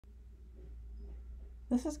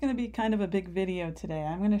This is going to be kind of a big video today.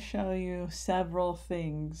 I'm going to show you several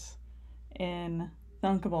things in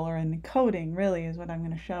Thunkable, or in coding really is what I'm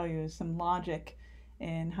going to show you, is some logic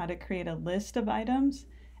in how to create a list of items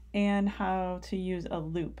and how to use a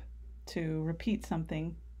loop to repeat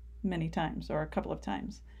something many times or a couple of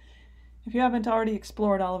times. If you haven't already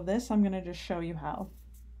explored all of this, I'm going to just show you how.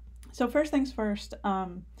 So first things first,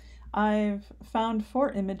 I've found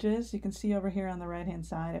 4 images. You can see over here on the right hand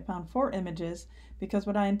side, I found 4 images because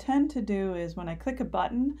what I intend to do is when I click a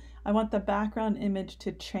button, I want the background image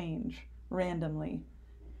to change randomly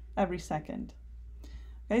every second.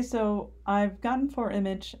 Okay, so I've gotten 4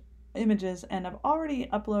 images and I've already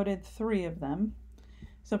uploaded 3 of them.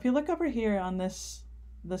 So if you look over here on this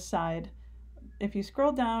side, if you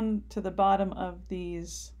scroll down to the bottom of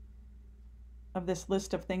this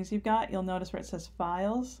list of things you've got, you'll notice where it says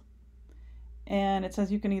files. And it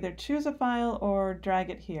says you can either choose a file or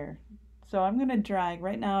drag it here. So I'm going to drag,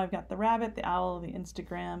 right now I've got the rabbit, the owl, the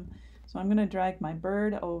Instagram. So I'm going to drag my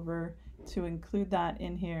bird over to include that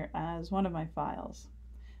in here as one of my files.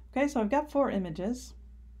 Okay, so I've got 4 images.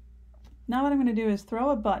 Now what I'm going to do is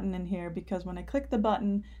throw a button in here, because when I click the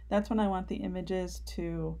button, that's when I want the images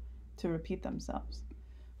to repeat themselves.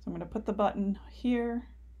 So I'm going to put the button here.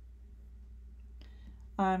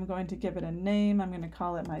 I'm going to give it a name. I'm going to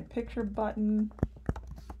call it my picture button,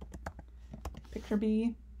 picture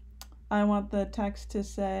B. I want the text to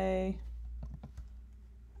say,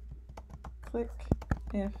 click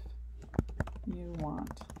if you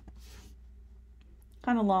want.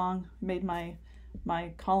 Kind of long, made my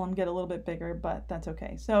column get a little bit bigger, but that's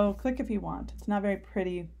okay. So click if you want. It's not very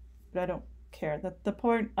pretty, but I don't care. The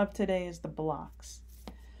point of today is the blocks.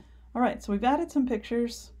 All right, so we've added some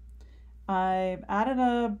pictures. I've added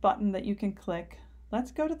a button that you can click.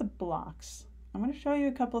 Let's go to the blocks. I'm going to show you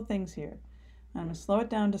a couple of things here. I'm going to slow it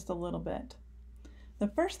down just a little bit. The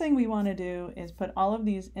first thing we want to do is put all of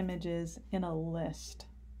these images in a list.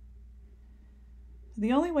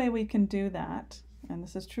 The only way we can do that, and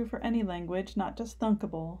this is true for any language, not just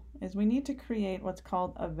Thunkable, is we need to create what's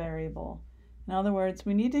called a variable. In other words,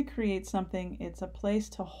 we need to create something, it's a place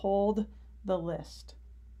to hold the list.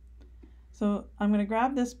 So I'm going to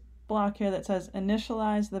grab this block here that says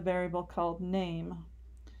initialize the variable called name,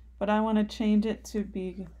 but I want to change it to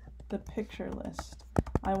be the picture list.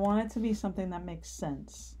 I want it to be something that makes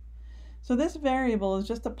sense. So this variable is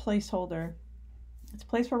just a placeholder. It's a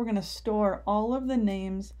place where we're going to store all of the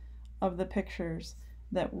names of the pictures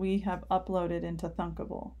that we have uploaded into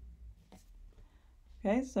Thunkable.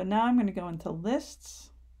 Okay, so now I'm going to go into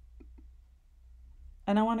lists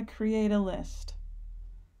and I want to create a list.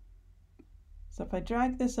 So if I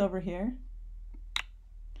drag this over here,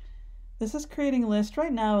 this is creating a list.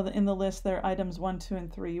 Right now in the list there are items 1, 2,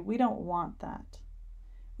 and 3. We don't want that.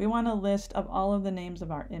 We want a list of all of the names of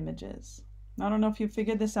our images. I don't know if you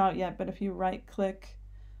figured this out yet, but if you right click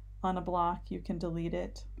on a block, you can delete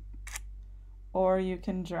it, or you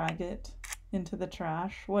can drag it into the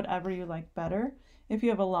trash, whatever you like better. If you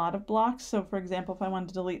have a lot of blocks, so for example, if I wanted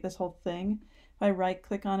to delete this whole thing, if I right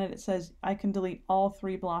click on it, it says I can delete all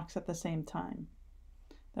 3 blocks at the same time.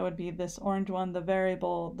 That would be this orange one, the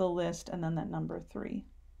variable, the list, and then that number 3.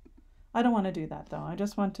 I don't want to do that though. I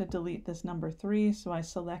just want to delete this number 3, so I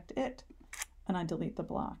select it and I delete the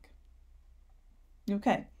block.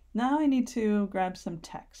 Okay, now I need to grab some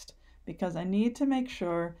text because I need to make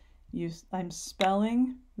sure I'm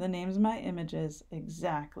spelling the names of my images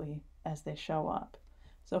exactly as they show up.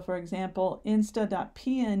 So for example,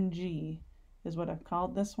 insta.png is what I've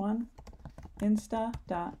called this one, insta.png.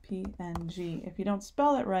 If you don't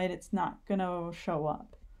spell it right, it's not going to show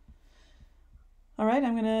up. All right,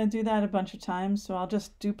 I'm going to do that a bunch of times, so I'll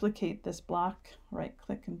just duplicate this block, right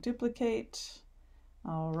click and duplicate.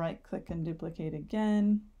 I'll right click and duplicate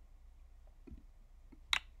again.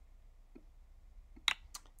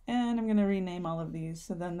 And I'm going to rename all of these.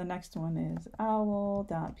 So then the next one is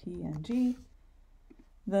owl.png.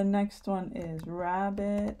 The next one is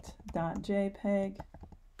rabbit.jpg.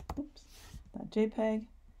 Oops, .jpg.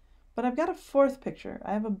 But I've got a 4th picture.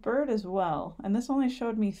 I have a bird as well, and this only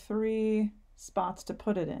showed me 3 spots to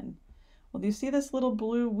put it in. Well, do you see this little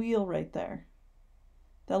blue wheel right there?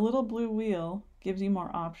 That little blue wheel gives you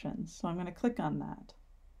more options, so I'm going to click on that.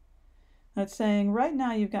 Now it's saying right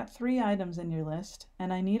now you've got 3 items in your list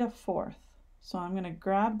and I need a 4th. So I'm going to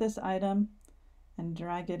grab this item and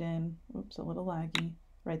drag it in, oops, a little laggy,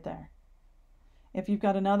 right there. If you've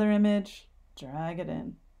got another image, drag it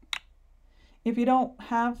in. If you don't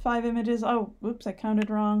have 5 images, oh, oops, I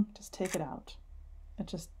counted wrong, just take it out.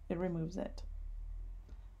 It removes it.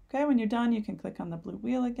 Okay, when you're done, you can click on the blue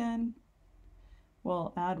wheel again.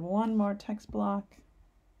 We'll add one more text block.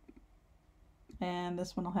 And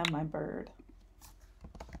this one will have my bird.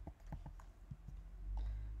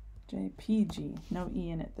 JPG, no E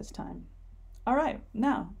in it this time. All right,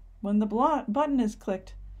 now when the button is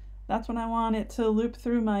clicked, that's when I want it to loop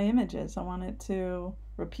through my images. I want it to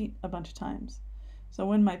repeat a bunch of times. So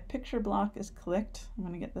when my picture block is clicked, I'm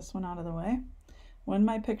going to get this one out of the way. When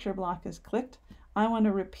my picture block is clicked, I want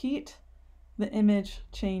to repeat the image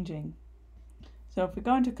changing. So if we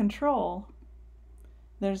go into control,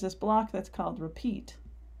 there's this block that's called repeat.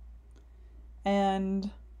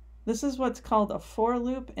 And this is what's called a for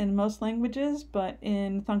loop in most languages, but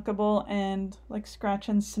in Thunkable and like Scratch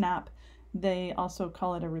and Snap, they also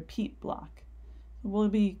call it a repeat block.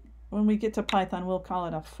 When we get to Python, we'll call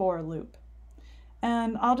it a for loop.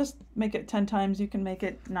 And I'll just make it 10 times. You can make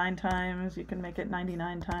it 9 times. You can make it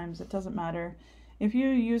 99 times. It doesn't matter. If you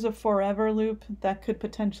use a forever loop, that could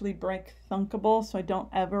potentially break Thunkable, so I don't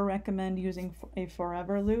ever recommend using a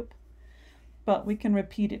forever loop. But we can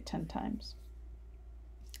repeat it 10 times.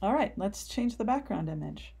 All right, let's change the background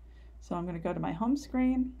image. So I'm going to go to my home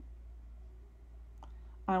screen.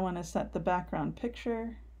 I want to set the background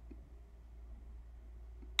picture.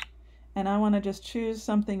 And I want to just choose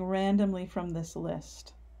something randomly from this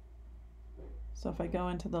list. So if I go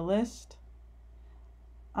into the list,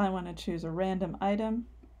 I want to choose a random item.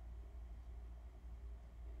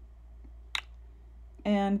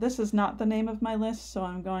 And this is not the name of my list, so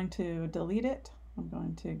I'm going to delete it. I'm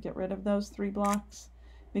going to get rid of those 3 blocks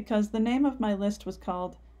because the name of my list was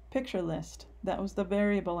called picture list. That was the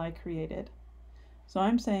variable I created. So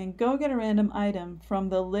I'm saying go get a random item from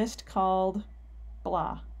the list called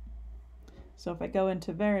blah. So if I go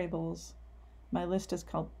into variables, my list is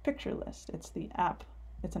called picture list. It's an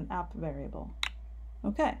app variable.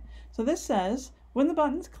 Okay, so this says when the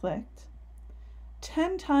button's clicked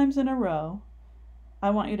 10 times in a row,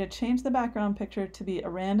 I want you to change the background picture to be a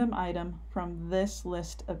random item from this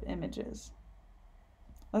list of images.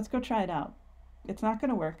 Let's go try it out. It's not going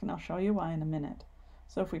to work, and I'll show you why in a minute.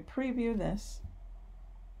 So if we preview this,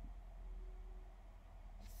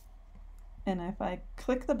 and if I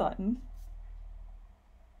click the button,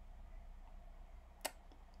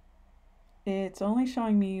 it's only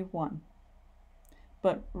showing me 1.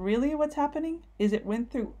 But really what's happening is it went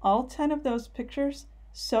through all 10 of those pictures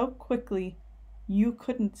so quickly you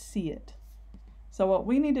couldn't see it. So what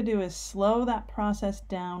we need to do is slow that process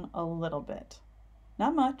down a little bit.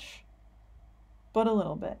 Not much, but a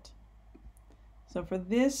little bit. So for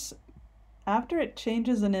this, after it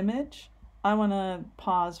changes an image, I want to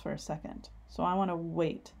pause for a second. So I want to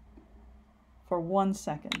wait for 1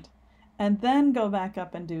 second and then go back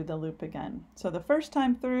up and do the loop again. So the first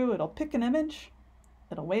time through, it'll pick an image,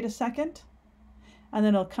 it'll wait a second, and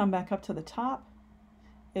then it'll come back up to the top.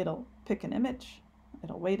 It'll pick an image,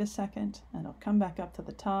 it'll wait a second, and it'll come back up to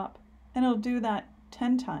the top, and it'll do that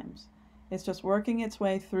 10 times. It's just working its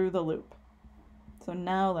way through the loop. So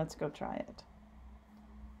now let's go try it.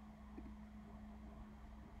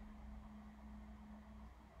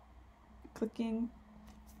 Clicking.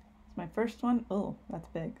 It's my first one. Oh, that's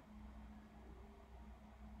big.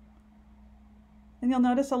 And you'll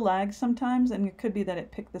notice a lag sometimes, and it could be that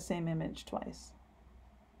it picked the same image twice.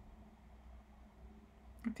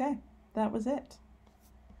 Okay, that was it.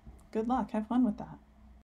 Good luck. Have fun with that.